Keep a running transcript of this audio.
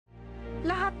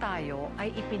Lahat tayo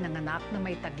ay ipinanganak na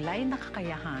may taglay na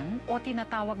kakayahan o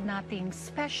tinatawag nating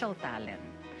special talent.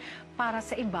 Para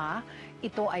sa iba,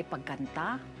 ito ay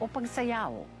pagkanta o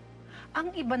pagsayaw.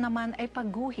 Ang iba naman ay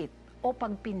pagguhit o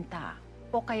pagpinta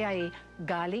o kaya'y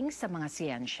galing sa mga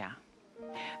siyensya.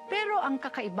 Pero ang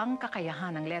kakaibang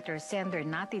kakayahan ng letter sender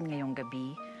natin ngayong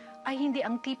gabi ay hindi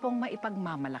ang tipong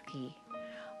maipagmamalaki.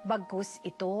 Bagkus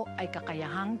ito ay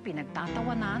kakayahang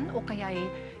pinagtatawanan o kaya'y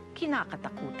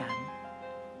kinakatakutan.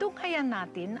 Tunghayan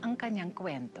natin ang kanyang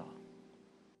kwento.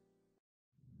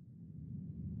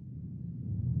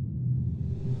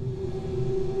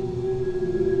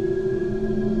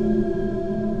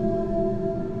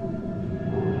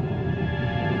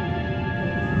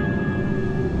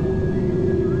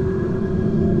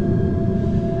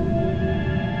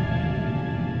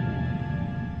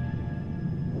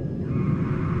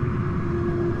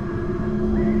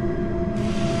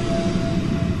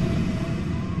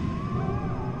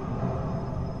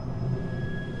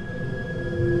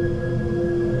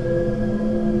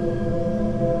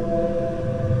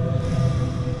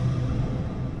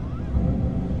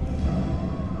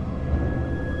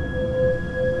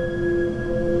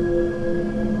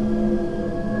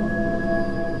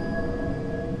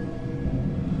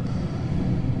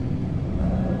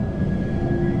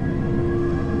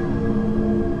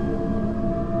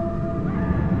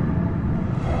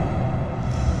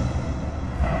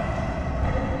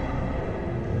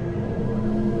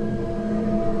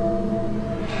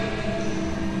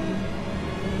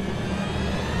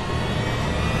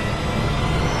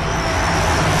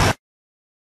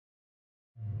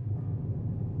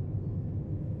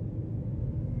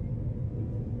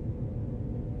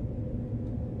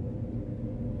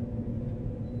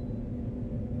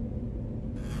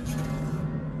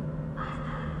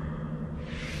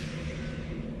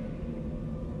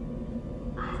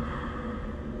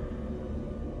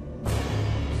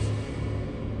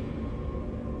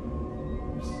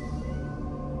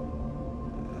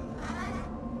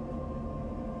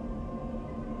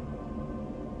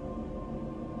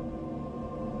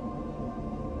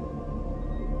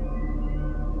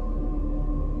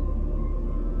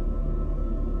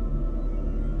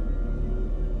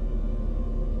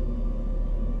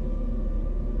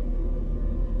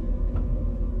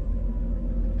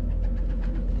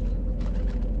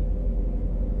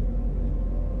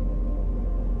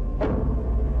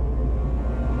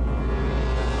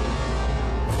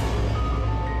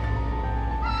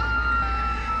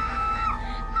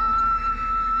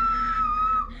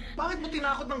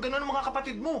 Tinakot ng gano'n ang mga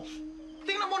kapatid mo.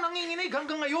 Tingnan mo, nanginginig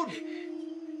hanggang ngayon.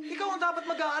 Ikaw ang dapat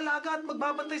mag-aalaga at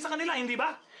magbabantay sa kanila, hindi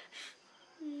ba?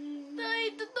 Tay,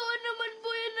 totoo naman po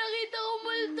yung nakita ko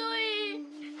multo eh.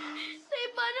 Tay,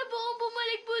 paano po kung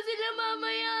bumalik po sila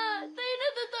mamaya? Tay,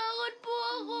 natatakot po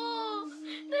ako.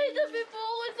 Tay, tabi po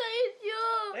ako sa isyo.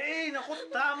 Naku,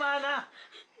 tama na.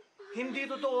 Hindi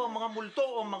totoo ang mga multo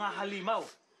o mga halimaw.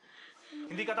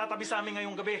 Hindi ka tatabi sa amin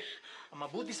ngayong gabi. Ang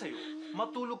mabuti sa'yo,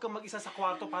 matulog kang mag-isa sa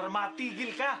kwarto para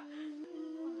matigil ka.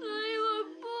 Ay, wag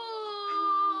po.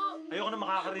 Ayoko na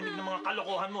makakarinig ng mga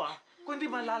kalokohan mo, ha? Kung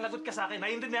hindi malalagot ka sa akin,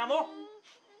 naiintindihan mo?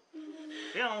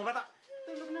 Yan, mga bata.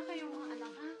 Tulog na kayo, mga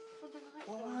anak, ha? Tulog na kayo.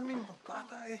 Oo, amin, mga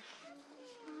bata eh.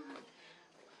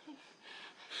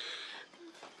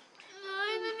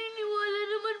 Ay, naniniwala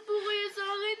naman po kayo sa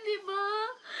akin, di ba?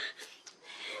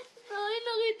 Ay,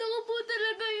 nakita ko po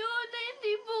talaga yun na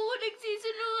hindi po ako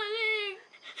nagsisinungaling.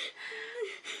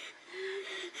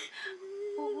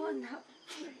 Oo, anak.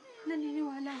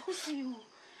 Naniniwala ako sa'yo.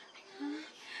 Ha?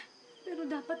 Pero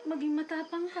dapat maging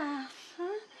matapang ka.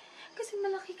 Ha? Kasi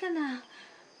malaki ka na.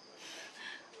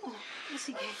 Oh,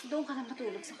 sige. Doon ka na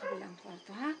matulog sa kabilang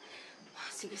kwarto, ha?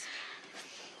 Sige, sige.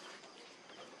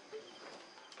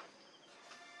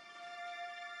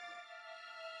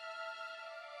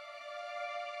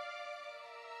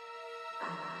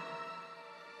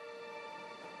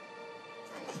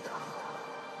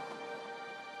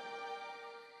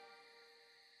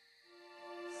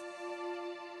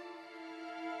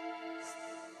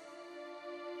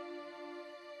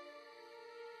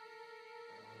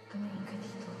 Tumingin ka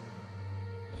dito.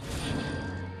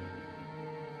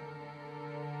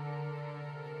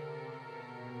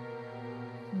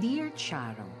 Dear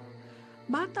Charo,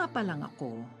 bata pa lang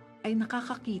ako ay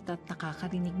nakakakita at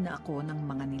nakakarinig na ako ng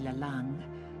mga nilalang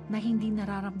na hindi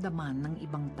nararamdaman ng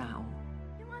ibang tao.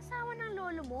 Yung asawa ng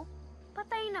lolo mo,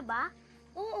 patay na ba?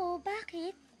 Oo,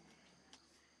 bakit?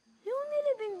 Yung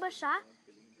nilibing ba siya?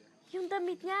 Yung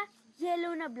damit niya,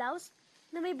 yellow na blouse,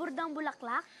 na may bordang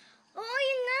bulaklak? Oo,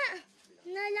 yun nga.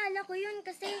 Naalala ko yun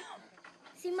kasi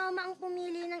si Mama ang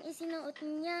pumili ng isinuot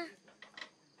niya.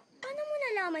 Paano mo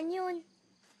nalaman yun?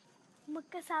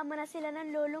 Magkasama na sila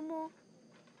ng lolo mo.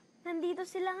 Nandito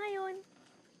sila ngayon.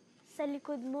 Sa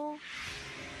likod mo.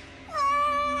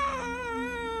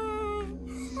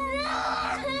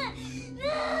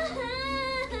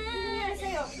 Nangyari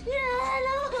sa'yo?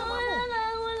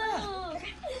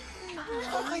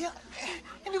 Kaya,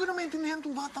 hindi ko na maintindihan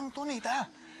itong batang to,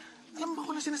 Nita. Alam ba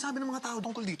kung na sinasabi ng mga tao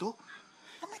tungkol dito?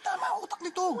 Na may tama ang utak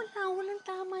nito. Walang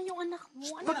tama yung anak mo.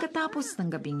 Pagkatapos ng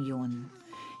gabing yun,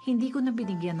 hindi ko na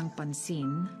binigyan ng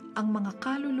pansin ang mga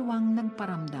kaluluwang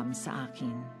nagparamdam sa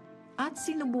akin at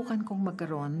sinubukan kong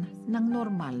magkaroon ng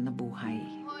normal na buhay.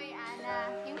 Hoy, Ana,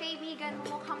 yung kaibigan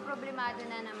mo mukhang problemado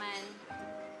na naman.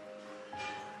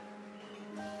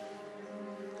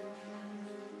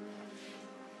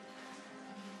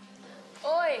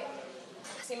 Oy!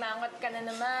 Simangot ka na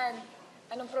naman.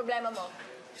 Anong problema mo?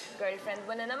 Girlfriend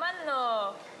mo na naman,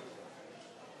 no?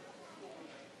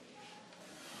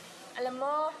 Alam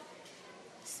mo,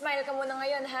 smile ka muna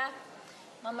ngayon, ha?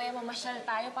 Mamaya mamasyal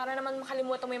tayo para naman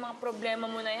makalimutan mo yung mga problema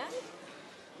mo na yan.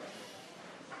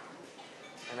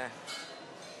 Ana,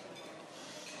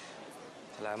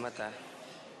 salamat, ha?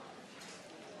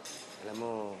 Alam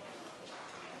mo,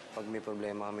 pag may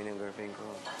problema kami ng girlfriend ko,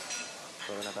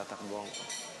 pero natatakbuhan ko.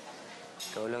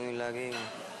 Ikaw lang yung laging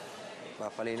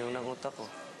papalinaw ng utak ko.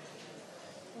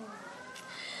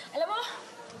 Alam mo,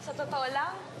 sa totoo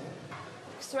lang,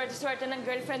 swerte-swerte ng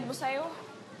girlfriend mo sa'yo.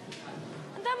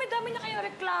 Ang dami-dami na kayong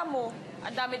reklamo.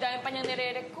 Ang dami-dami pa niyang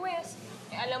nire-request.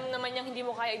 Eh, alam naman niyang hindi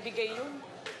mo kaya ibigay yun.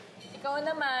 Ikaw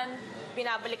naman,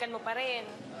 binabalikan mo pa rin.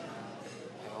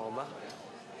 Ewan ko ba?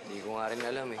 Hindi ko nga rin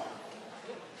alam, eh.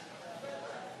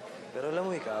 Pero alam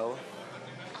mo ikaw,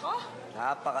 Ako?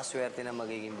 napakaswerte na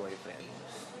magiging boyfriend.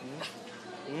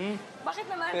 Bakit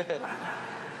naman?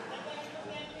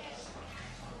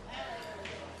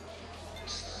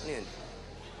 Ano yun?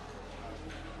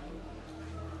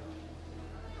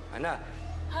 Ana,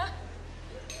 Ha?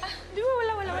 Ah, di ba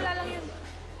wala lang yun.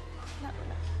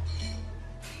 Wala.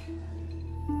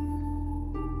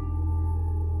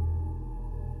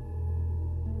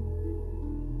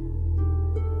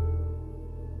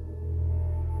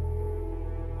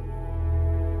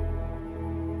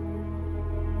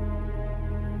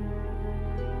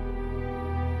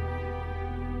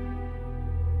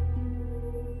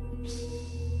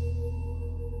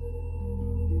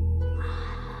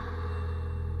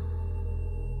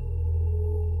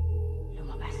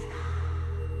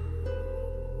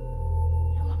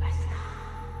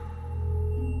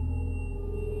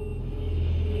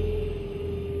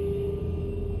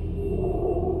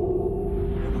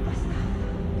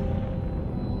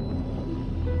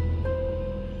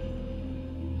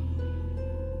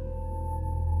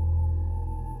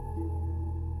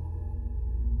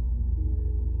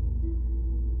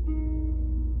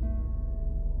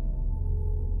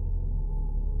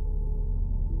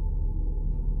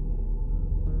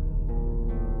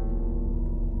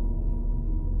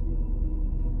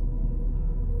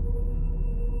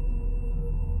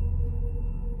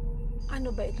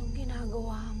 Ano ba itong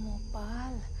ginagawa mo,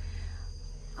 Pal?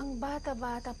 Ang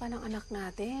bata-bata pa ng anak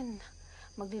natin.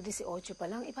 Magdi-18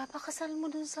 pa lang, ipapakasal mo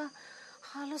dun sa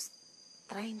halos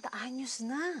 30 anyos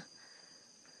na.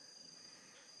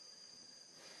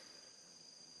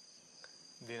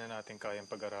 Hindi na natin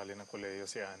kayang pag-aralin ng koleyo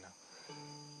si Ana.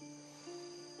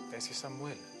 Eh si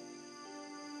Samuel,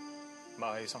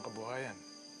 maayos ang kabuhayan.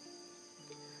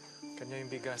 Kanya yung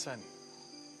bigasan.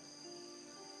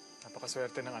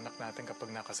 Napakaswerte ng anak natin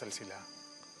kapag nakasal sila.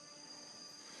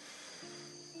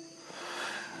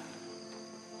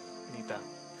 Nita,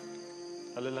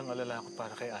 alalang-alala ako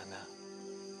para kay Ana.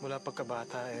 Mula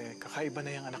pagkabata, kakaiba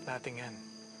na yung anak natin yan.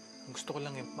 Ang gusto ko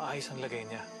lang maayos ang lagay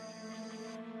niya.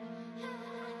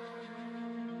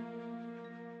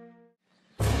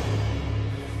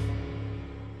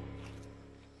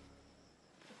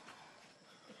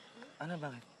 Ana,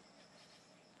 bakit?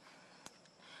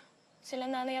 Sila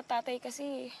nanay at tatay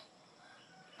kasi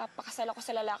papakasal ako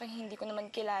sa lalaking hindi ko naman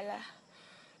kilala.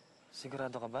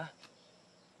 Sigurado ka ba?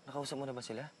 Nakausap mo na ba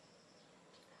sila?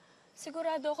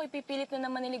 Sigurado ako ipipilit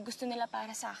na naman nila gusto nila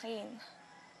para sa akin.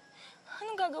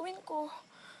 Anong gagawin ko?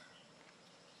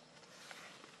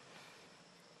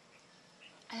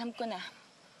 Alam ko na.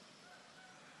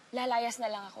 Lalayas na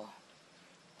lang ako.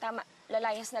 Tama,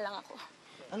 lalayas na lang ako.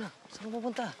 Ano? Saan ka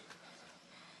pupunta?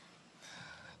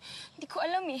 Hindi ko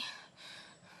alam eh.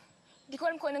 Hindi ko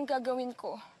alam kung anong gagawin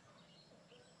ko.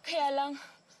 Kaya lang,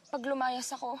 pag lumayas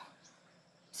ako,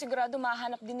 sigurado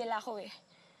mahanap din nila ako eh.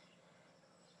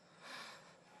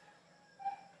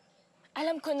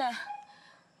 Alam ko na,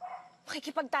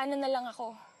 makikipagtanan na lang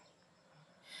ako.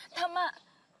 Tama,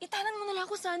 Itanan mo na lang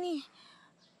ako, Sunny.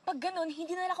 Pag ganon,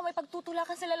 hindi na lang ako may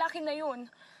pagtutulakan sa lalaki na yun.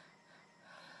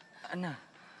 Ana,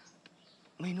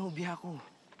 may nobya ako.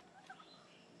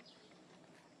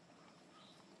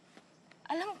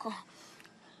 Alam ko.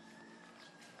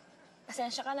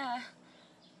 Pasensya ka na, ha?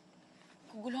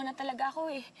 Guguluhan na talaga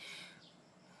ako, eh.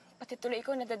 Pati tuloy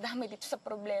ikaw nadadamay dito sa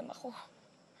problema ko.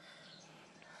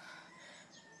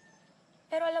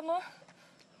 Pero alam mo,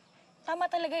 tama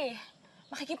talaga, eh.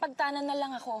 Makikipagtanan na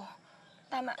lang ako.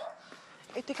 Tama.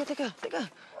 Teka.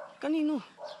 Kanino?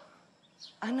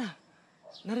 Ana,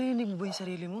 narinig mo ba yung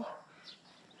sarili mo?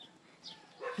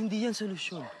 Hindi yan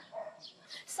solusyon.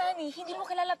 Sunny, hindi mo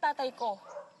kilala tatay ko.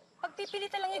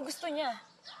 Pagpipilitan lang yung gusto niya.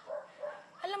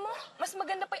 Alam mo, mas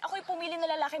maganda pa ako yung pumili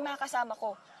na lalaki makakasama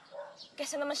ko.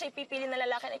 Kesa naman siya ipipili na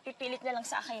lalaki na ipipilit niya lang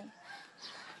sa akin.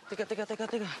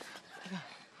 Teka.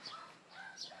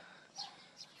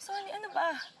 Sunny, ano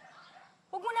ba?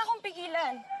 Huwag mo na akong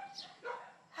pigilan.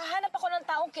 Hahanap ako ng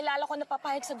taong kilala ko na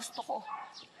papayag sa gusto ko.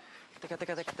 Teka.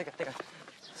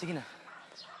 Sige na.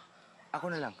 Ako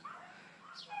na lang.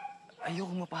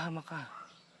 Ayoko mapahamak ka.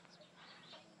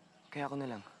 Kaya ako na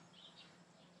lang.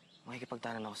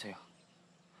 Makikipagtanan ako sa'yo.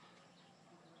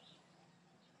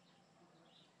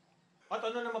 At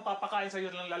ano na mapapakain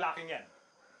sa'yo ng lalaking yan?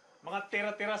 Mga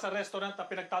tira-tira sa restaurant na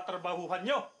pinagtatrabahuhan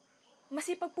nyo?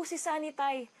 Masipag po si Sunny,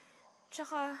 Tay.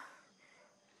 Tsaka,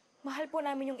 mahal po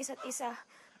namin yung isa't isa.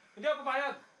 Hindi ako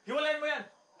papayag. Hiwalayin mo yan.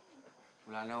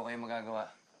 Wala na ako kayong magagawa.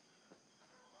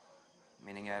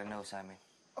 May nangyari na ako sa amin.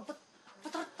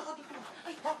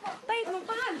 Tay,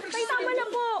 tama na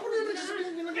po!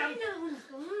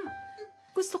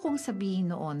 Gusto kong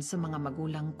sabihin noon sa mga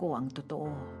magulang ko ang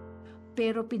totoo.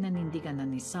 Pero pinanindigan na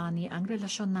ni Sunny ang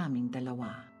relasyon naming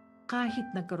dalawa.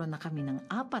 Kahit nagkaroon na kami ng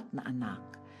 4 na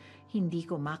anak, hindi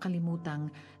ko makalimutang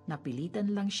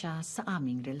napilitan lang siya sa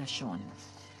aming relasyon.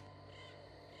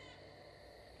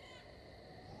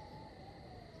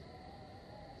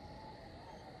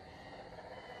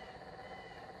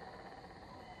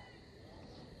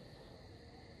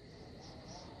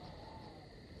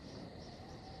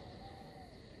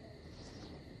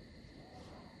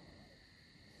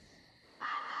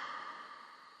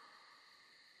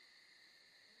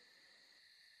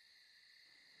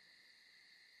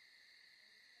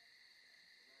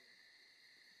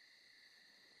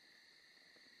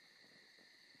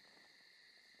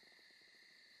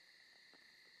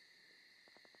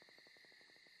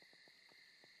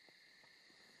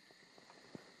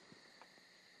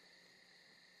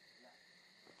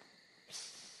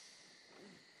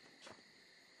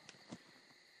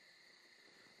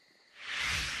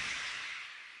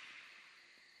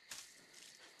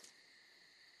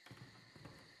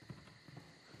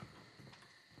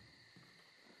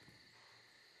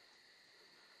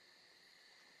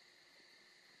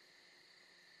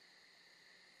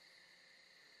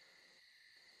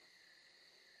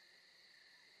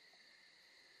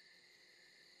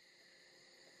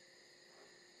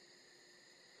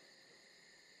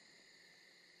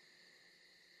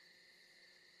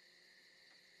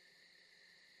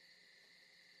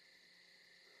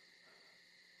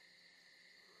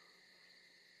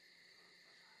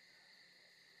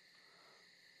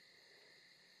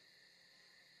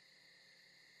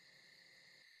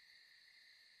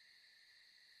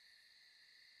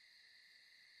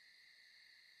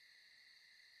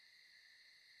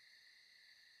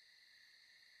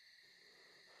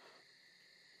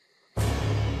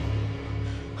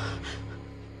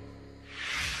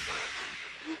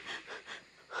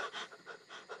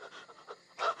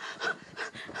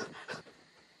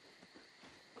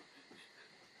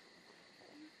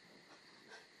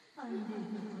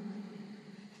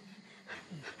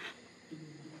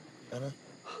 Ana?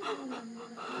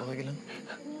 Okay ka lang?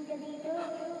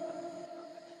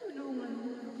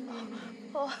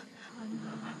 Oh.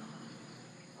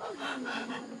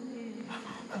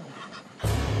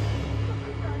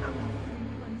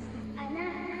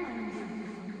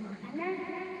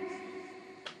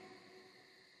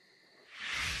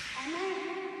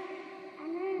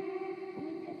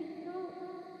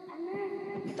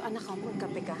 Ito, anak,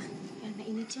 magkape ka. Yan,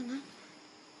 mainit yan, ha?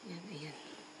 Yan, ayan.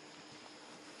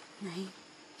 Nay,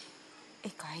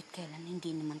 kahit kailan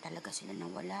hindi naman talaga sila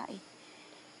nawala eh.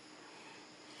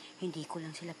 Hindi ko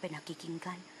lang sila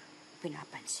pinakikinggan,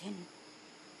 pinapansin.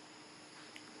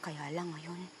 Kaya lang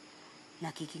ngayon,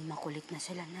 nagiging makulit na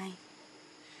sila, Nay.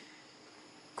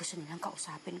 Gusto nilang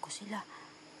kausapin ko sila.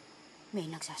 May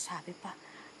nagsasabi pa,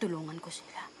 tulungan ko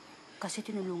sila. Kasi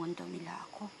tinulungan daw nila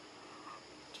ako.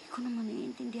 Hindi ko naman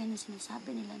naiintindihan ang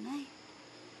sinasabi nila, Nay.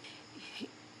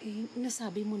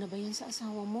 Nasabi mo na ba yan sa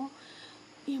asawa mo?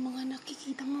 yung mga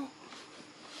nakikita mo.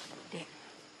 Hindi.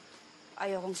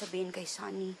 Ayaw kong sabihin kay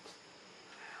Sunny.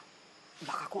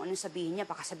 Baka kung anong sabihin niya,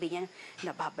 baka sabihin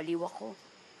niya nababaliw ako.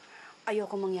 Ayaw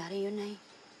kong mangyari yun, Nay.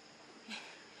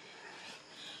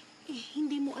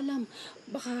 Hindi mo alam.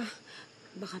 Baka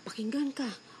pakinggan ka,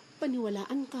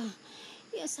 paniwalaan ka.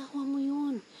 Asawa mo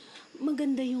yun.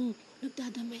 Maganda yung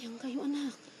nagdadamayan kayo,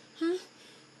 anak. Ha?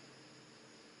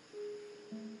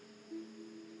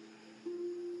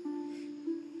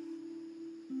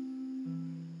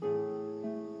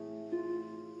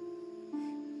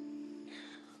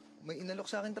 May inalok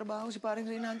sa akin trabaho si paring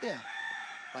Reynante ah.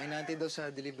 Pahinante daw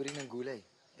sa delivery ng gulay.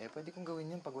 Pwede kong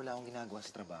gawin yun pag wala akong ginagawa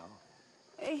sa trabaho.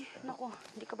 Naku,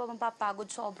 hindi ka ba mapapagod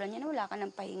sobra niyan? Wala ka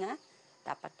ng pahinga?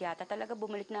 Dapat yata talaga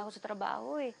bumalik na ako sa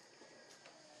trabaho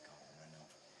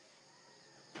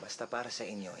Basta para sa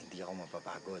inyo, hindi ako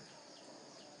mapapagod.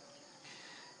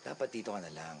 Dapat dito ka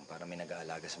na lang para may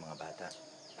nag-aalaga sa mga bata.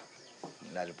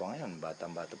 Lalo pa ngayon,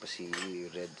 batang-bata pa si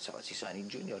Red saka si Sunny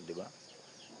Jr., di ba?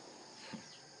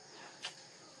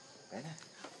 Kaya na.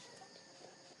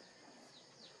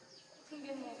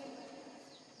 Tingnan mo.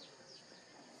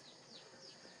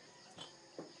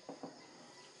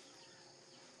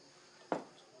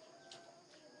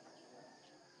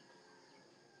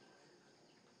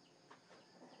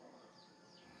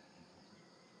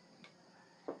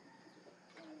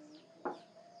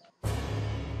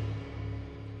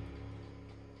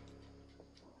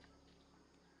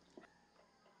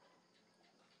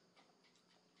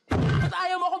 Ba't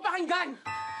ayaw mo akong pakinggan?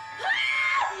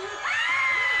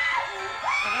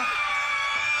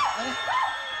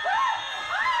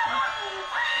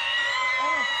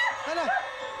 Ana!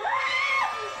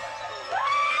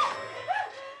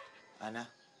 Ana?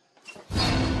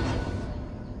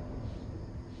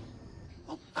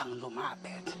 Huwag kang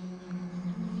lumapit.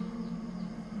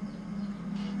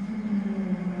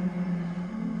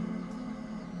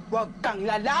 Huwag kang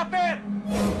lalapit!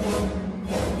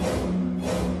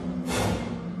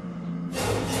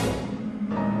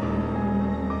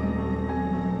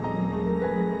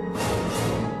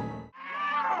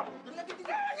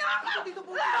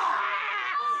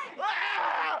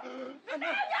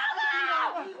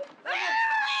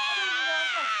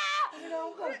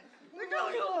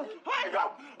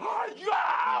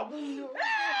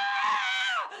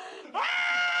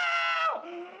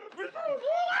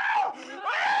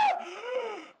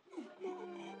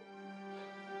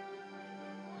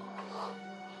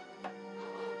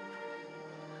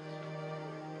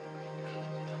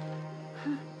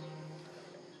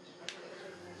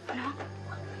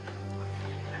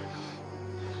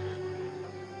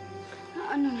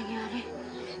 Ano nangyari?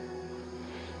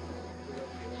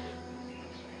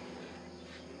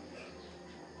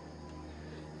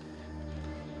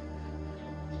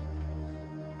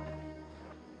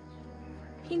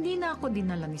 Hindi na ako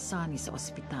dinala ni Sunny sa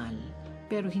ospital,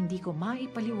 pero hindi ko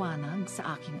maipaliwanag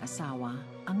sa aking asawa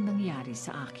ang nangyari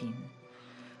sa akin.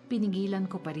 Pinigilan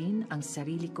ko pa rin ang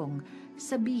sarili kong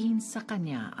sabihin sa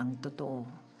kanya ang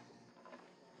totoo.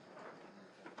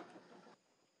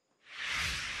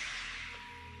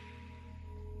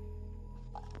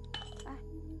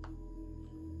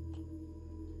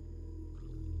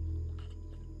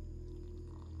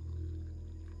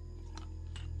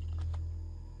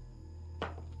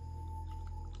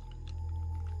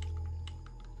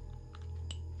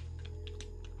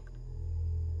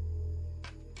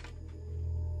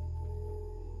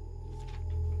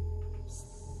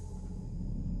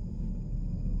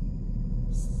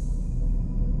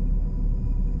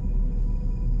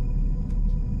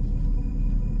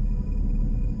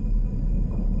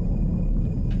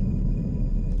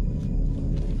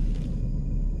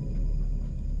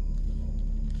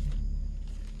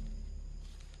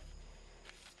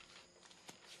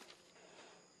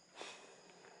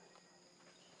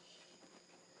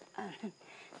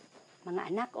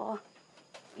 Mga anak,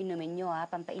 inumin nyo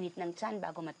pampainit ng tiyan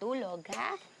bago matulog,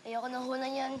 ha? Ayoko na ho na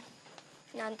yan.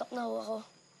 Naantok na ho ako.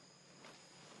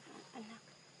 Anak.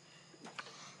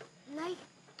 Nay,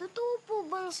 totoo po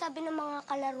bang sabi ng mga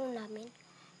kalaro namin?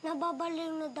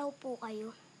 Nababaliw na daw po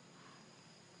kayo.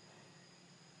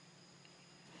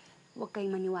 Huwag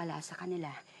kayong maniwala sa kanila.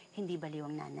 Hindi baliw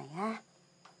ang nanay, ha?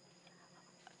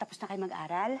 Tapos na kayo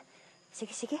mag-aral?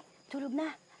 Sige, tulog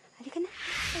na. Halika na.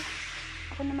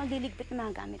 Ako na magliligpit ng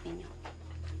mga gamit ninyo.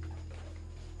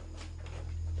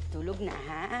 Tulog na,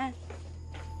 ha?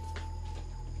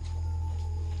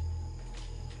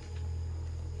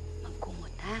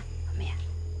 Magkumot, ha? Mamaya.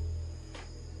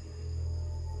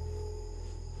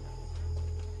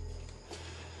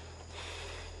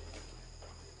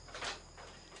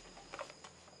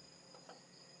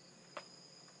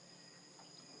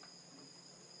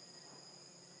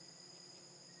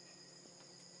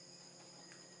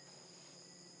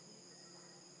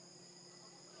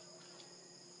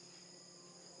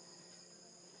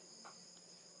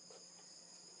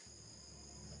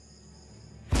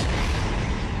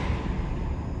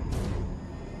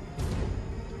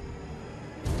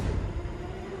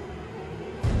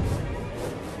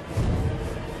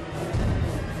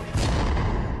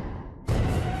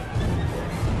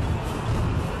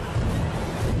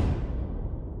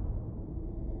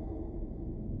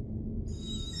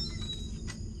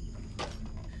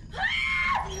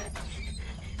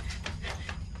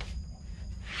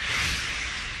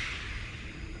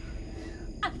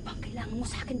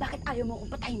 sa akin, bakit ayaw mo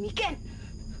akong patahimikin?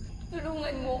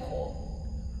 Tulungan mo ko.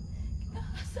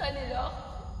 Kinakasa nila ako.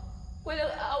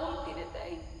 Walang awang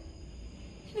tinatay.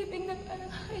 Nilibing na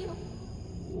parang hayop.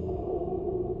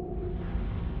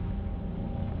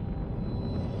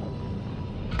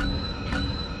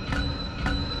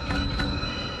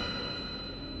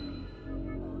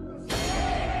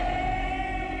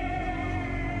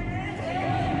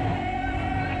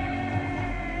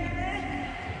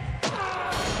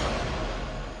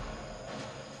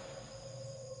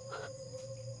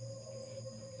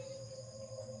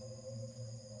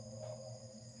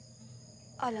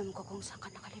 Alam ko kung saan ka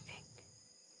nakalibing.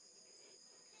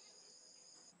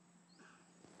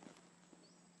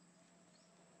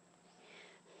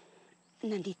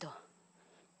 Nandito.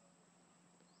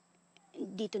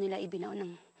 Dito nila ibinaw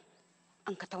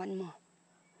ang katawan mo.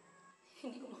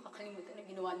 Hindi ko makakalimutan ang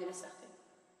ginawa nila sa akin.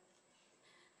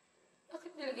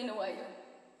 Bakit nila ginawa yun?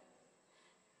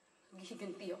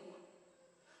 Maghihiganti ako.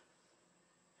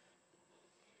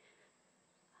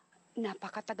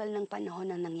 Napakatagal ng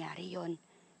panahon nang nangyari yon.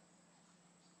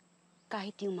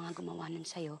 Kahit yung mga gumawa nun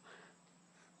sa'yo,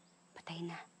 patay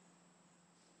na.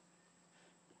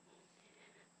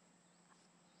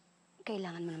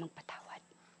 Kailangan mo na magpatawad.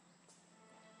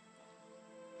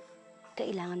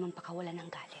 Kailangan mong pakawalan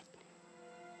ng galit.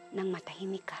 Nang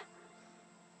matahimik ka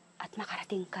at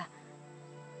makarating ka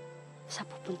sa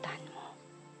pupuntahan mo.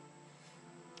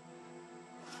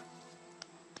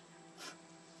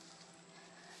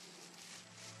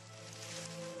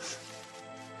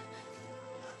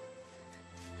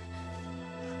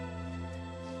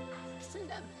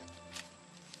 Salamat.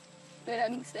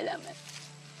 Maraming salamat.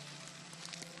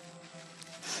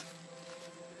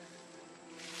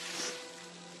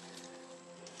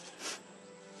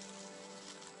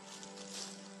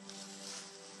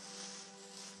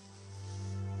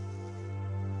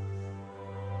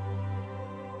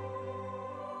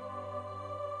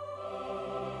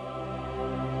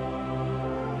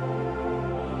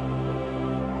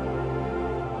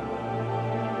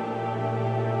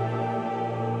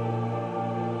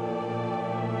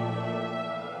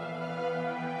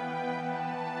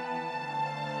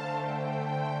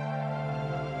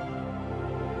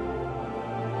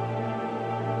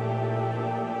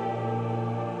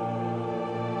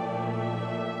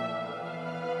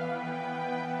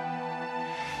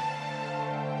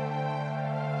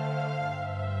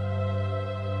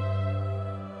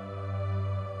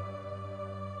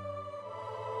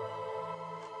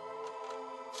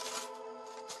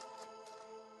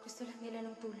 Gusto lang nila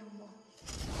ng tulong mo.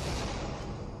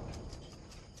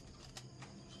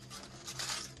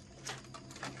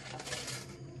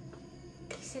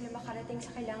 Hindi sila makarating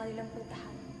sa kailangan nilang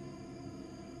puntahan.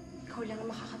 Ikaw lang ang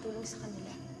makakatulong sa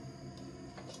kanila.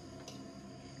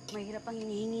 Mahirap ang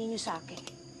hinihingi niyo sa akin.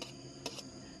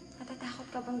 Natatakot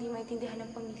ka bang di maintindihan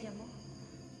ng pamilya mo?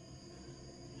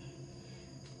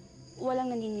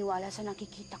 Walang naniniwala sa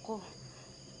nakikita ko.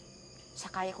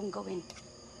 Sa kaya kong gawin.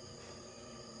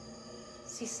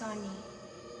 Si Sonny,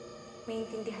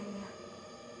 maintindihan niya.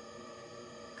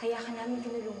 Kaya ka namin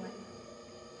tinulungan.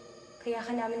 Kaya ka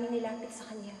namin inilapit sa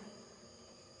kanya.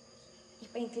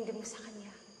 Ipaintindi mo sa kanya.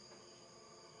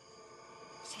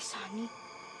 Si Sonny?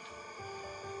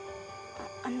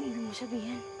 Anong ibig mo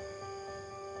sabihin?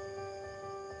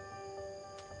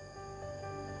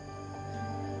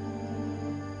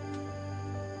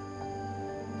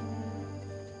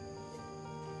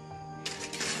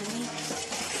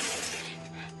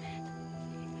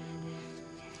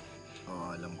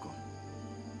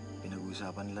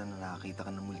 Pinag-uusapan nila na nakakita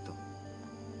ka ng multo.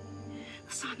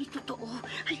 Sonny, totoo.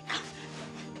 Halika.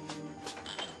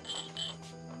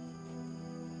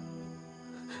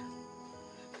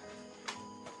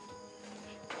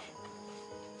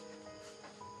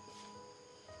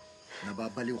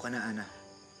 Nababaliw ka na, Ana.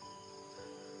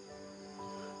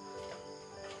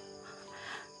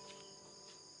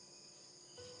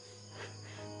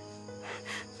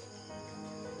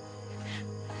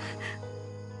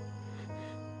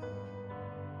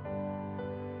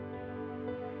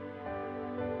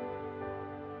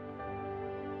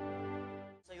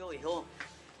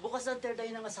 Bukas ang third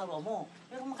eye ng asawa mo.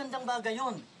 Pero magandang bagay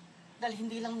yun. Dahil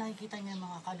hindi lang nakikita niya ang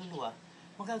mga kaluluwa,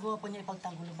 magagawa pa niya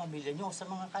ipagtanggol ang pamilya niyo sa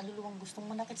mga kaluluwang gustong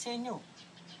manakit sa inyo.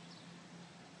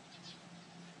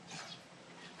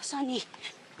 Sonny!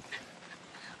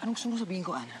 Anong gusto mo sabihin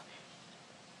ko, Ana?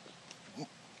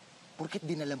 Porket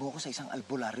dinala mo ako sa isang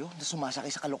albularyo na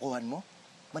sumasakay sa kalokohan mo,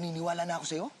 maniniwala na ako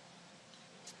sa'yo?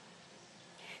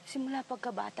 Simula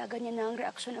pagkabata, ganyan na ang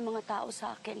reaksyon ng mga tao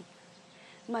sa akin.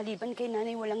 Maliban kay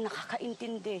nanay, walang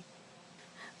nakakaintindi.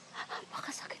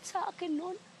 Napakasakit sa akin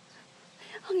noon.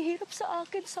 Ang hirap sa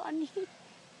akin, Sonny.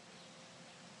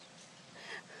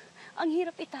 Ang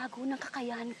hirap itago ng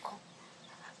kakayahan ko.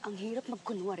 Ang hirap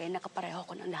magkunwari na kapareho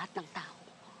ko ng lahat ng tao.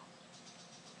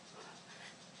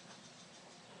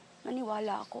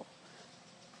 Naniwala ako.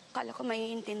 Kala ko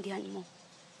maiintindihan mo.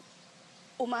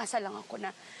 Umasa lang ako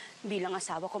na bilang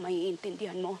asawa ko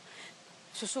maiintindihan mo.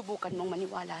 Susubukan mong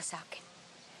maniwala sa akin.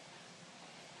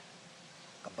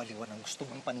 Kabaliwan ang gusto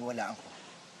mong paniwalaan ko.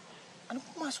 Anong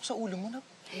pumasok sa ulo mo na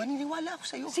maniniwala ako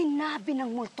sa'yo? Sinabi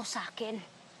ng multo sa akin.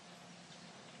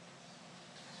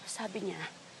 Sabi niya,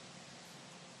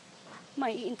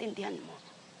 maiintindihan mo.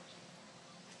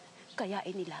 Kaya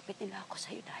inilapit nila ako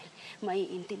sa'yo dahil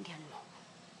maiintindihan mo.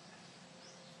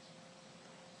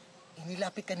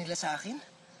 Inilapit ka nila sa akin?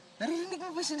 Narinig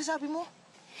mo ba sinasabi mo?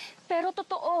 Pero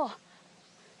totoo.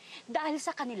 Dahil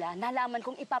sa kanila, nalaman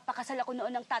kong ipapakasal ako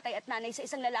noon ng tatay at nanay sa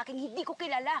isang lalaking hindi ko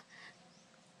kilala.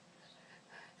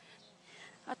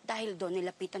 At dahil doon,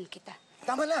 nilapitan kita.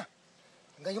 Tama na!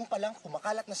 Ngayon pa lang,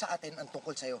 kumakalat na sa atin ang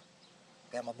tungkol sa'yo.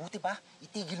 Kaya mabuti pa,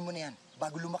 itigil mo na yan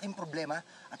bago lumaking problema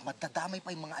at magdadamay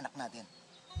pa yung mga anak natin.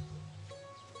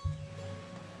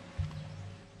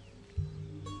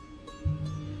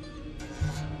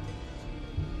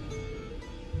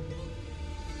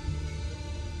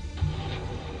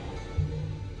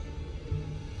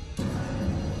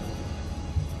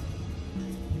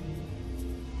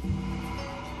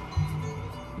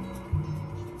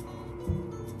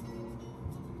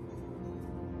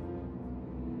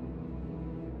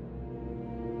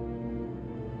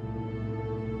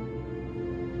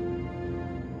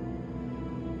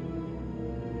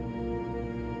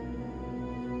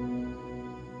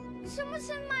 Gusto mo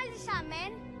sumali sa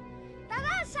amin?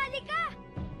 Tara, sali ka!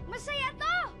 Masaya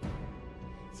to!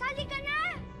 Sali ka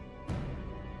na!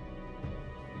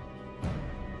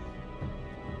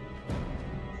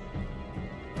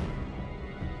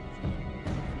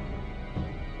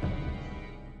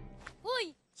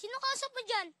 Hoy! Sino kausap mo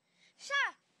dyan? Siya!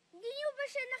 Hindi niyo ba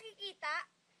siya nakikita?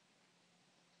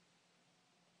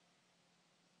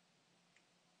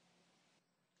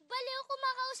 Baliw,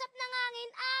 kumakausap ng hangin.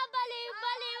 Ah, baliw,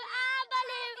 baliw, ah,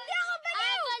 baliw. Hindi ako baliw!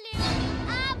 Ah, baliw,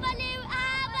 ah, baliw,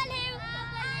 ah, baliw.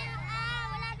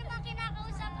 Wala namang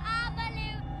kinakausap. Ah,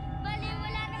 baliw, baliw,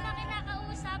 wala namang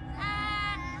kinakausap.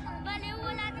 Ah, baliw,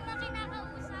 wala namang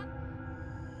kinakausap.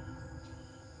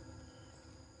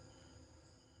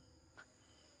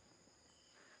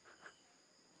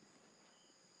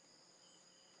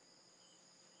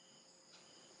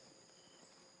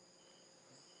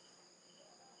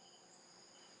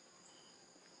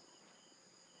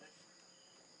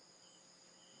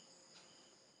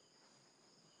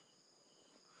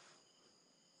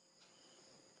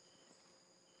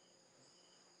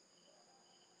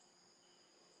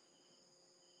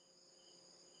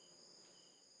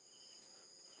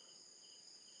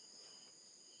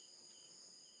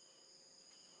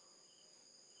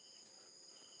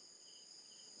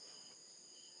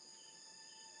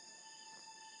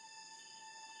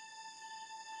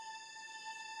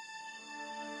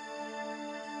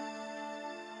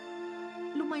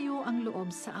 Lumayo ang loob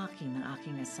sa akin ng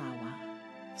aking asawa.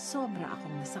 Sobra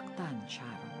akong nasaktan,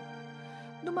 Sharon.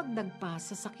 Dumagdag pa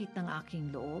sa sakit ng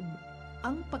aking loob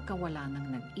ang pagkawala ng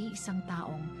nag-iisang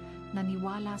taong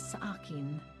naniwala sa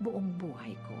akin buong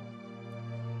buhay ko.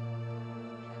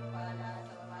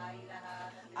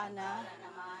 Ana,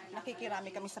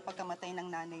 nakikirami kami sa pagkamatay ng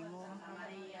nanay mo.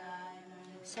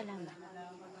 Salamat.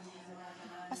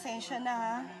 Pasensya na,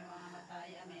 ha?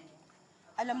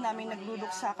 Alam namin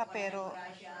nagluluksa ka, pero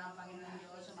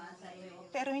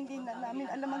hindi na namin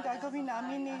alam ang gagawin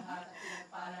namin, eh.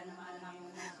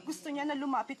 Gusto niya na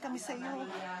lumapit kami sa iyo.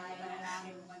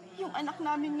 Yung anak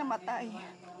naming namatay.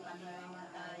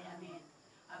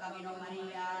 Panginoong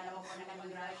Maria, nawa po na kami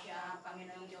grasya, ang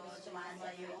Panginoong Diyos, sumahan sa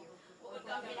iyo. Huwag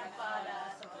kang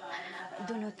pinagpala sa mga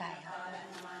Dulo tayo.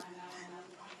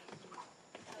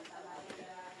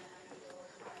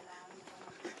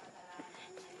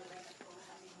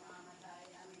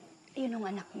 Yun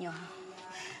ang anak niyo.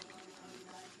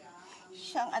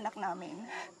 Siya ang anak namin.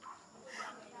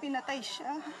 Pinatay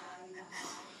siya.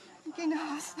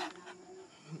 Ginahas na.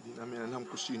 Hindi namin alam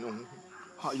kung sinong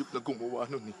hayop na gumawa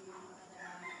nun, eh.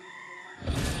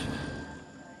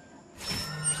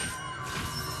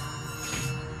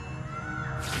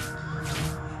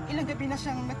 Ilang gabi na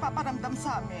siyang nagpaparamdam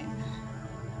sa amin.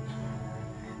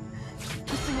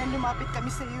 Gusto niya lumapit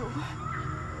kami sa iyo.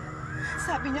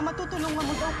 Sabi niya matutulungan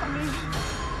mo daw kami.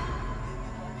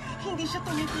 Hindi siya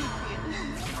tumitigil.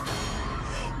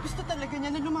 Gusto talaga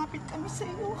niya na lumapit kami sa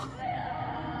iyo.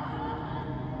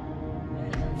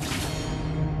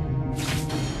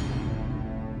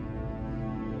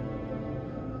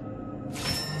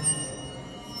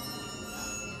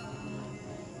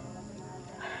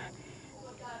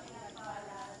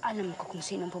 Alam ko kung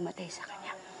sinong pumatay sa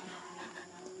kanya.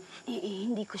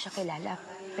 Hindi ko siya kilala,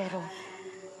 pero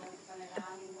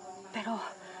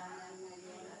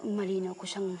malinaw ko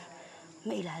siyang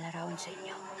mailalarawan sa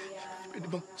inyo. Pwede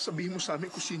bang sabihin mo sa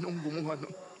amin kung sino ang gumawa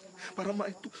nun? Para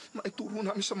maituro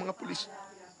namin sa mga pulis.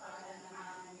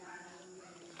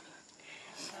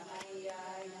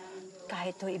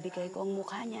 Kahit to ibigay ko ang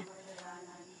mukha niya,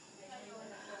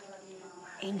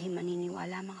 hindi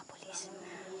maniniwala ang mga pulis.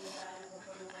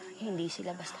 Hindi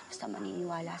sila basta-basta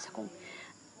maniniwala sa kung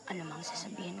ano mang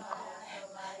sasabihin ko.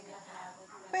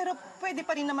 Pero pwede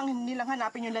pa rin namang nilang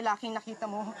hanapin yung lalaking nakita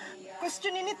mo.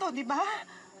 Questionin ito, di ba?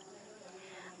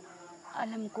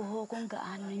 Alam ko ho kung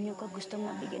gaano ninyo ka gustong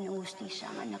mabigyan ng hustisya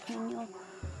ang anak ninyo.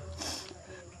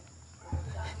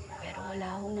 Pero wala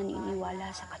hong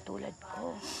naniniwala sa katulad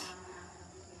ko.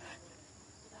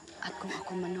 At kung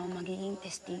ako man ho magiging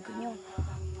testigo nyo.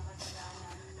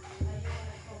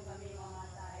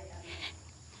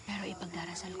 Pero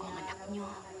ipagdarasal ko ang anak nyo.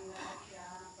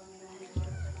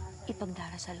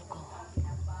 Ipagdarasal ko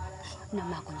na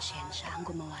makonsyensya ang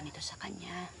gumawa nito sa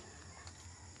kanya.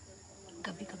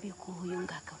 Gabi-gabi ko yung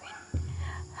gagawin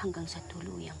hanggang sa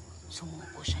tuluyang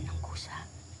sumuko siya ng kusa.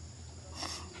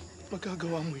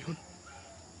 Magagawa mo yun?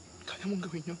 Kaya mong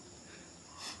gawin yun?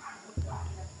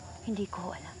 Hindi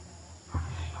ko alam.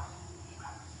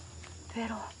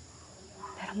 Pero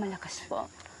malakas po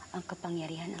ang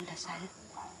kapangyarihan ng dasal.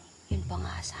 Yun po ang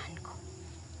aasahan ko.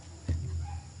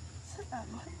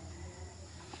 Salamat.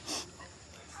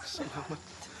 Salamat.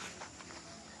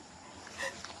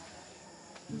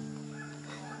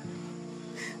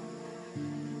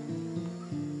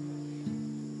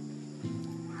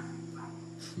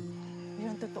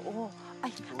 Yun, totoo.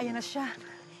 Ay, ayan na siya.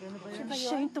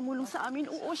 Siya yung tumulong sa amin.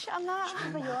 Oo, siya nga.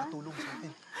 Siya yung nakatulong sa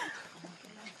atin.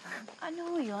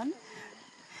 Ano yun?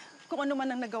 Kung ano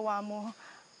man ang nagawa mo,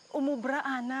 umubra,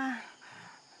 Ana.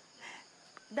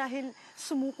 Dahil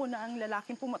sumuko na ang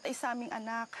lalaking pumatay sa aming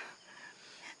anak.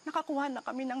 Nakakuha na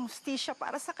kami ng hustisya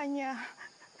para sa kanya.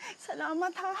 Salamat,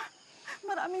 ha?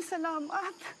 Maraming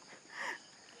salamat.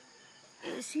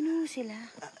 Sino sila?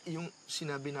 Yung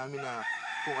sinabi namin na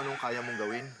kung anong kaya mong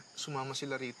gawin, sumama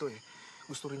sila rito eh.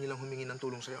 Gusto rin nilang humingi ng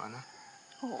tulong sa'yo, Ana.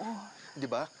 Oo. Di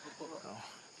ba? Oo.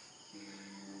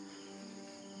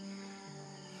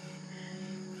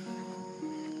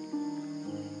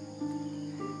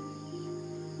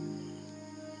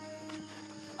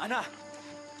 Ana!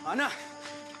 Ana!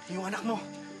 Yung anak mo,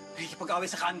 nakikipag-away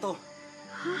sa kanto.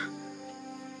 Ha?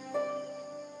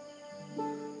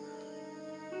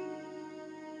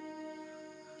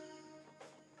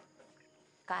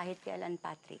 Kahit kailan,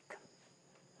 Patrick,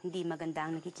 hindi maganda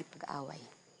ang nakikipag-away.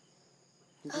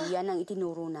 Hindi yan ang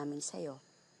itinuro namin sa'yo.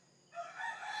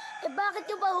 Bakit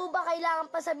nyo ba ho ba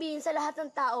kailangan pasabihin sa lahat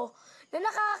ng tao na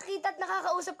nakakakita at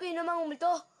nakakausap kayo ng mga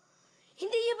multo?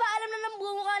 Hindi nyo ba alam na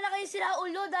nambumukha na kayo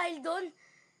siraulo dahil doon?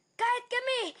 Kahit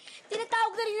kami,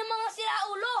 tinatawag na rin ng mga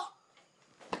siraulo!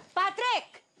 Patrick!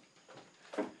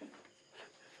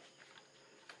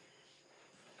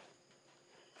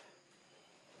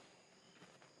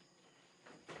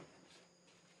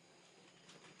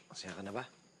 Masaya ka na ba?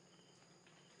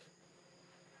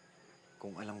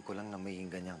 Kung alam ko lang na may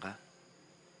ganyan ka,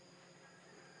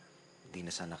 hindi na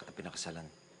sana kita pinakasalan.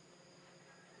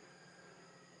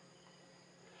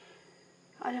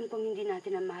 Alam kong hindi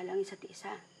natin na mahal ang isa't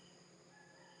isa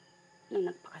nung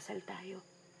nagpakasal tayo.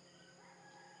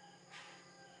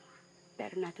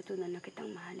 Pero natutunan na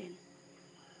kitang mahalin.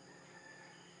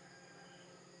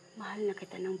 Mahal na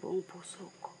kita ng buong puso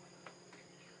ko.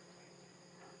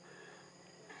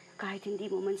 Kahit hindi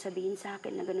mo man sabihin sa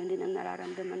akin na gano'n din ang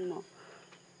nararamdaman mo,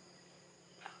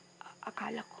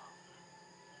 akala ko,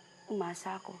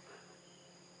 umasa ako,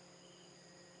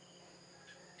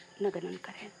 na gano'n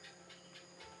ka rin.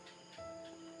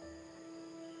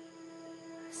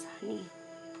 Sunny,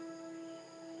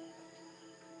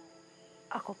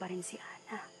 ako pa rin si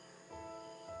Ana.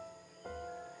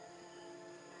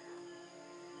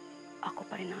 Ako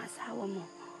pa rin ang asawa mo.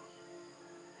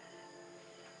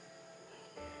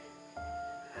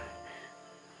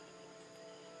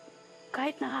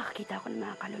 Kahit nakakakita ako ng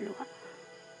mga kaluluwa,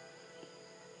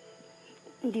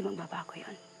 hindi magbabago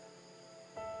yun.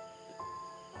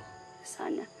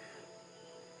 Sana,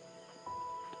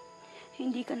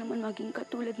 hindi ka naman maging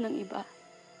katulad ng iba.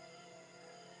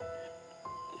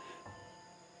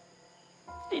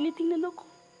 Tinitingnan ako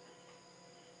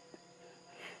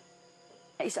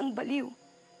na isang baliw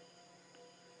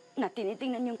na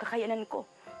tinitingnan yung kakayanan ko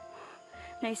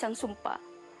na isang sumpa.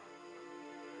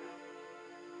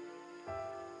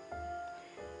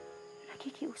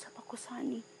 Nakikiusap ako,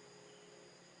 Sunny.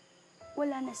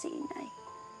 wala na si inay.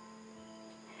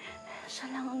 Siya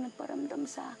lang ang nagparamdam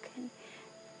sa akin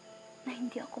na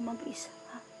hindi ako mag-isa.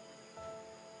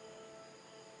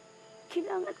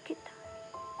 Kailangan kita.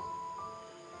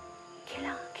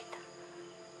 Kailangan kita.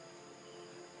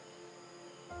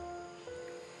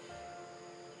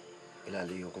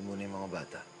 Ilalayo ko muna yung mga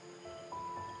bata.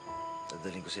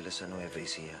 Dadaling ko sila sa Nueva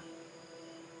Ecija.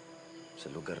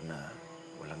 Sa lugar na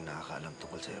walang nakakaalam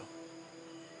tungkol sa'yo.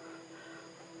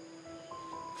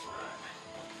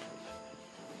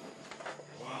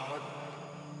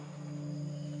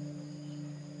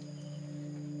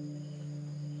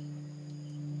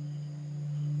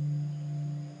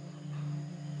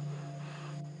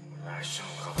 Wala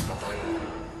siyang kapatan.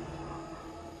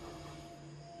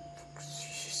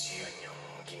 Pagsisisihan niya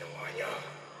ang ginawa niya.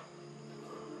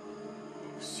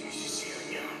 Pagsisisihan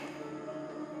niya.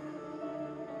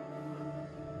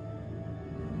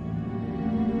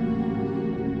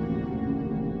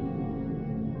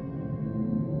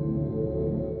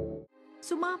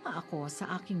 Sumama ako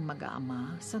sa aking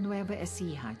mag-aama sa Nueva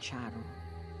Ecija, Charo.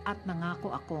 At nangako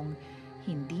akong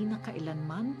hindi na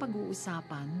kailanman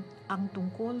pag-uusapan ang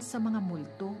tungkol sa mga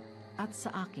multo at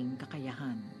sa aking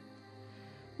kakayahan.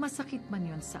 Masakit man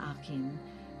yon sa akin,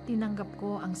 tinanggap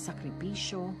ko ang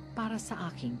sakripisyo para sa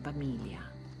aking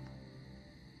pamilya.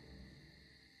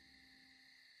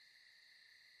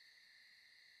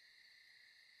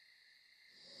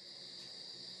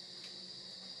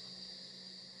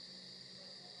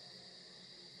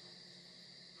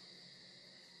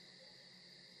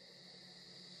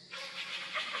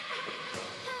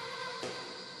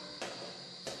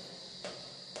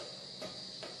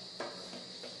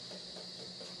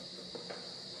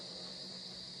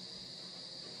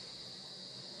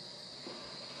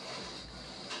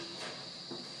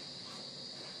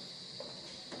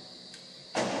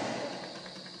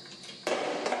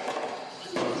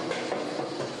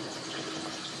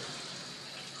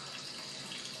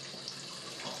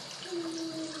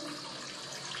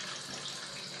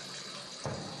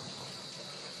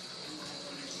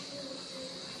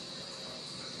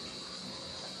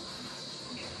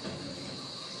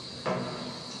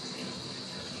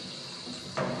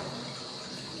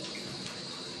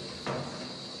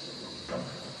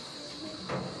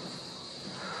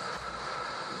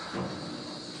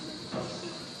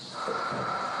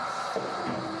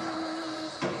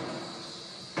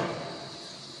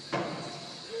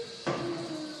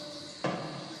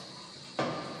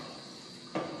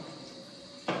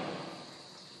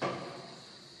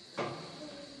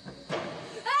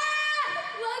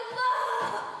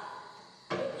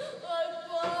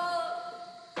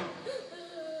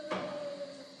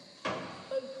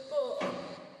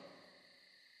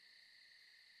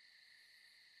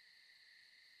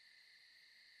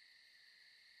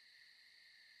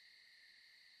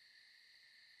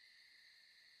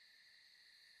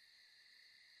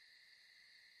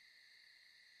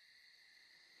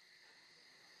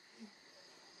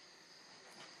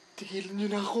 Tigilan niyo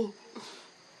na ako.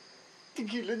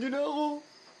 Tigilan niyo na ako.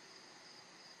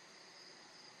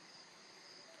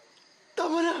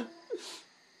 Tama na!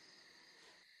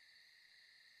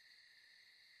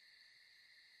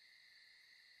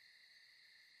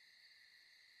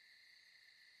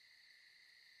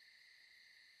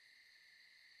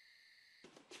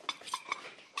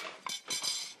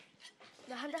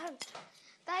 Dahan-dahan.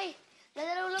 Tay,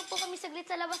 dadalaw lang po kami saglit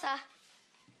sa labas, ah.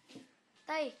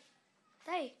 Tay.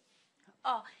 Tay.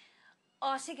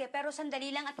 Sige, pero sandali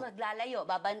lang at wag lalayo.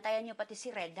 Babantayan niyo pati si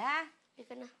Red, ha?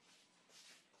 Ika na.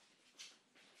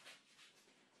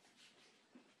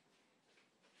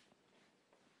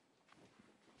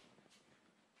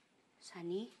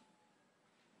 Sunny?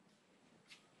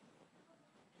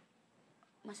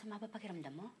 Masama ba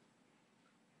pakiramdam mo?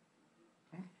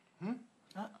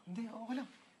 Hindi. Okay lang.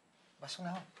 Basang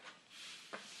na ako.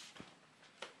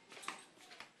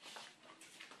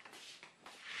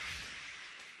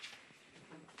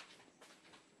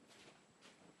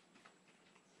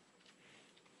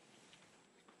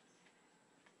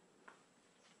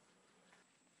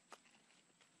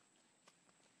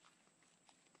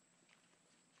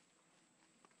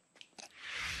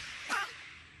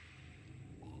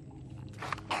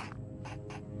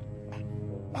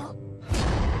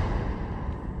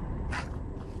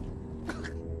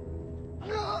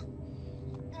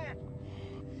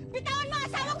 Bitawan mo ang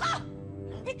asawa ko!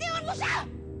 Bitiwan mo siya!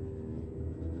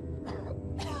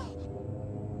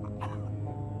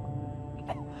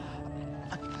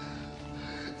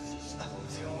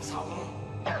 Sino ang asawa mo?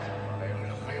 Pareho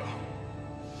lang kayo.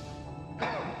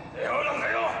 Pareho lang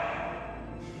kayo!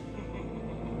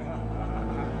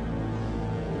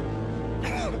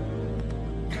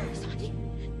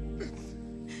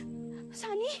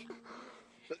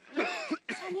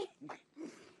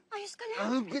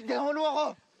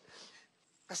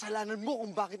 Kasalanan mo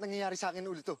kung bakit nangyayari sa akin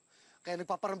ulit to. Kaya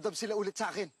nagpaparamdam sila ulit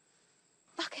sa akin.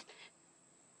 Bakit?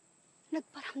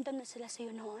 Nagparamdam na sila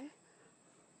sa'yo noon?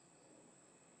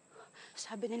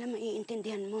 Sabi nila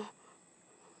maiintindihan mo.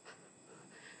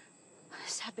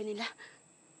 Sabi nila,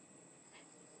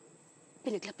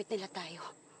 pinaglapit nila tayo.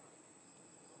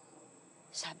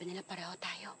 Sabi nila pareho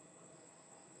tayo.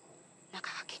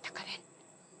 Nakakakita ka rin.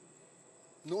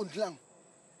 Noon lang.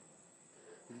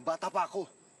 Nung bata pa ako,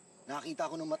 nakakita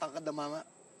ako ng matangkad na mama.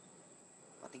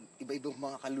 Pati iba-ibang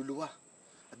mga kaluluwa.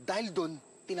 At dahil doon,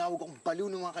 tinawag akong baliw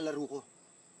ng mga kalaro ko.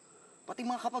 Pati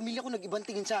mga kapamilya ko nag-ibang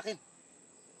tingin sa akin.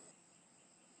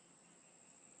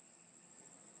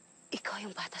 Ikaw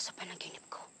yung bata sa panaginip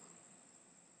ko.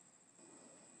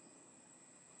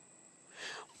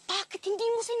 Bakit hindi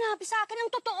mo sinabi sa akin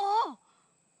ang totoo?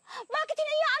 Bakit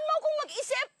hinayaan mo akong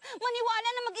mag-isip? Maniwala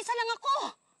na mag-isa lang ako.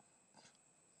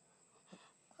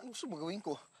 Ano gusto mo gawin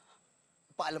ko?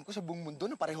 Paalam ko sa buong mundo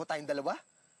na pareho tayong dalawa?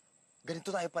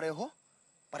 Ganito tayo pareho?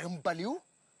 Parehong baliw?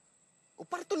 O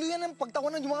para tuluyan ang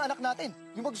pagtawanan yung mga anak natin?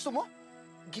 Yung ba gusto mo?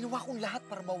 Ginawa kong lahat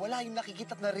para mawala yung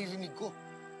nakikita at naririnig ko.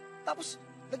 Tapos,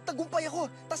 nagtagumpay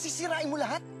ako, tapos sisirain mo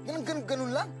lahat? Yan ang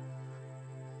ganun-ganun lang.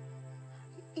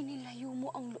 Inilayo mo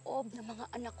ang loob ng mga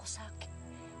anak ko sa akin.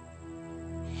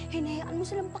 Hinayaan mo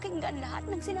silang pakinggan lahat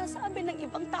ng sinasabi ng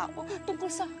ibang tao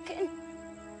tungkol sa akin.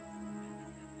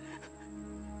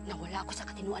 Nawala ako sa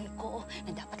katinuan ko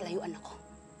na dapat layuan ako.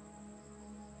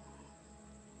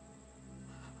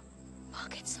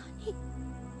 Bakit, Sunny?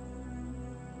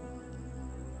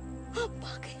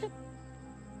 Bakit?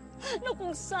 Na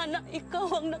kung sana ikaw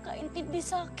ang nakaintindi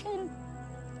sa akin.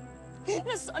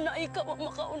 Na sana ikaw ang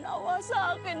makaunawa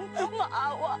sa akin,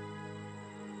 maawa.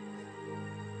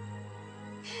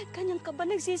 Ganyan ka ba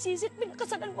nagsisisit?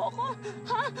 Pinakasalan mo ako,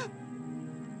 ha?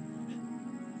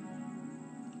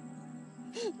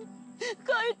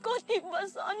 Kahit konti ba,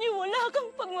 Sunny, wala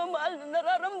kang pagmamahal na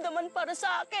nararamdaman para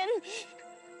sa akin.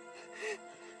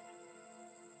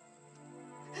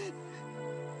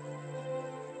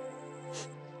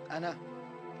 Ana.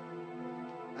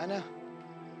 Ana.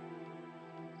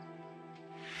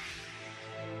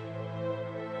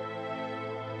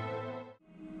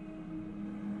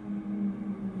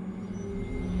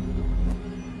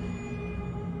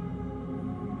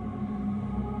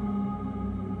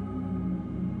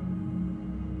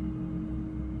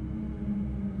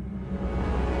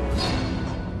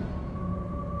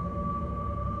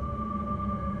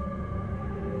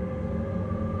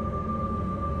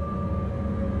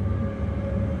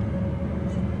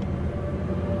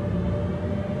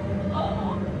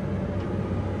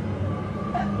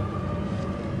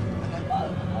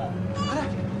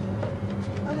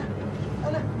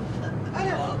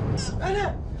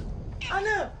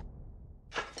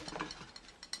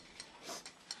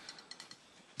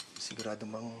 Sigurado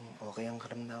bang okay ang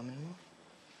karamdaman mo?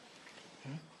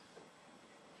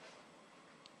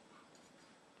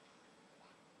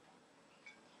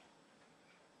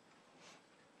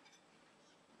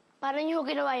 Paano niyo ho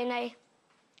ginawa yun, Nay?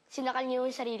 Sinakal niyo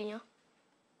yung sarili niyo?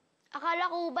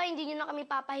 Akala ko ba hindi niyo na kami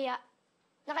papahiya?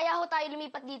 Na kaya ho tayo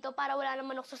lumipat dito para wala nang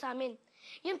manokso sa amin.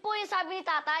 Yun po yung sabi ni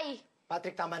Tatay.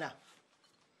 Patrick, tama na.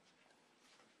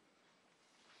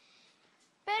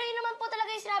 Pero yun naman po talaga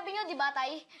yung sinabi niyo, di ba,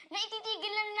 Tay? Na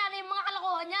ititigil na ni Nanay yung mga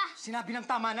kalokohan niya. Sinabi ng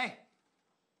tama na eh.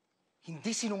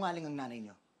 Hindi sinungaling ang nanay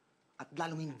niyo. At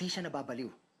lalong hindi siya nababaliw.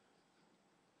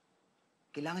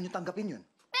 Kailangan niyo tanggapin yun.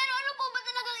 Pero ano po ba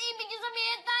talagang ibig niyo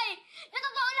sabihin, Tay? Na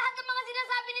totoo lahat ng mga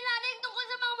sinasabi ni Nanay tungkol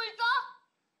sa mga multo?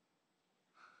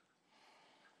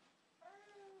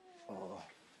 Oo.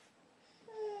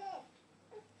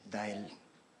 Dahil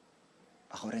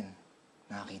ako rin,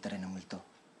 nakakita rin ng multo.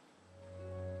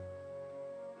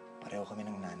 Pareho kami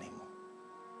ng nanay mo.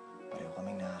 Pareho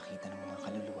kaming nakakita ng mga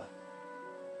kaluluwa.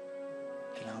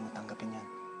 Kailangan mo tanggapin yan.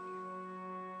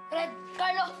 Red,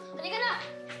 Carlo, halika na!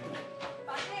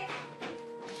 Patrick!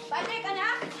 Patrick,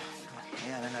 anak!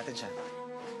 Hayaan na natin siya.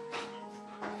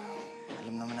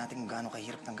 Alam naman natin kung gaano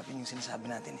kahirap tanggapin yung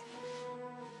sinasabi natin eh.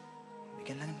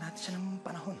 Bigyan lang natin siya ng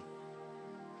panahon.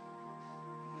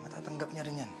 Matatanggap niya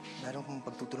rin yan, lalo kung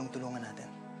pagtutulong-tulungan natin.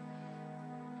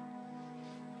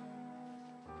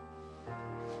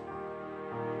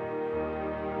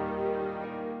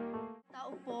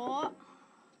 Tao po.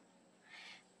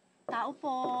 Tao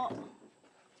po.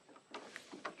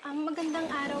 Magandang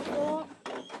araw po.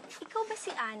 Ikaw ba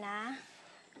si Ana?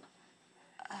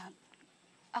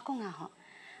 Ako nga ho.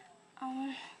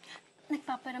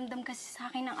 Nagpaparamdam kasi sa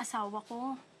akin ng asawa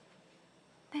ko.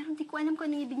 Pero hindi ko alam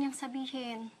kung anong ibig niyang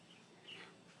sabihin.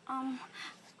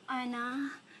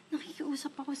 Ana,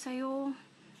 nakikiusap ako sa'yo.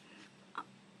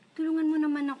 Tulungan mo naman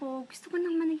naman ako. Gusto ko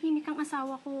nang manahimik ang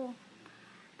asawa ko.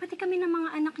 Pati kami ng mga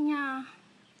anak niya.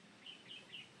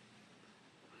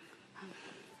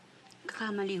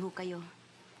 Kakamali ho kayo.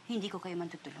 Hindi ko kayo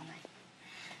matutulungan.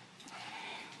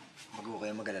 Huwag ko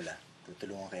kayo mag-alala.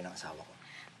 Tutulungan kayo ng asawa ko.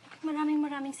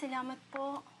 Maraming salamat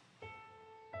po.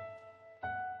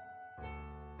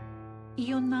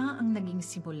 Iyon na ang naging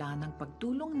simula ng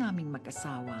pagtulong naming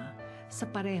mag-asawa sa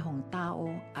parehong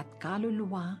tao at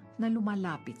kaluluwa na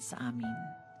lumalapit sa amin.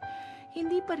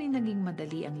 Hindi pa rin naging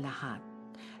madali ang lahat,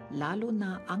 lalo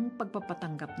na ang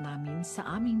pagpapatanggap namin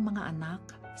sa aming mga anak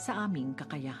sa aming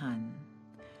kakayahan.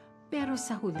 Pero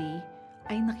sa huli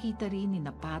ay nakita rin ni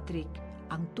na Patrick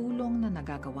ang tulong na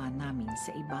nagagawa namin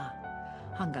sa iba.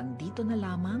 Hanggang dito na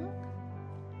lamang,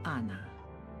 Ana.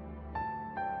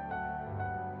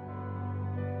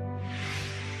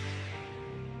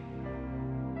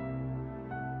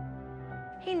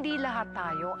 Hindi lahat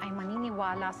tayo ay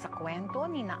maniniwala sa kwento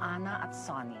ni na Ana at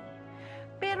Sonny.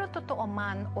 Pero totoo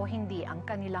man o hindi ang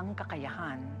kanilang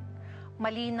kakayahan,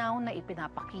 malinaw na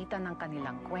ipinapakita ng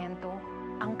kanilang kwento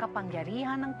ang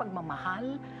kapangyarihan ng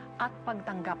pagmamahal at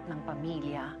pagtanggap ng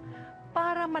pamilya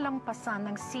para malampasan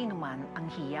ng sinuman ang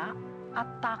hiya at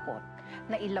takot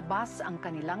na ilabas ang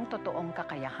kanilang totoong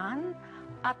kakayahan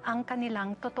at ang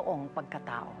kanilang totoong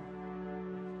pagkatao.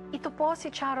 Ito po si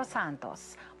Charo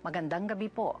Santos. Magandang gabi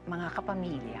po, mga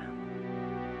kapamilya.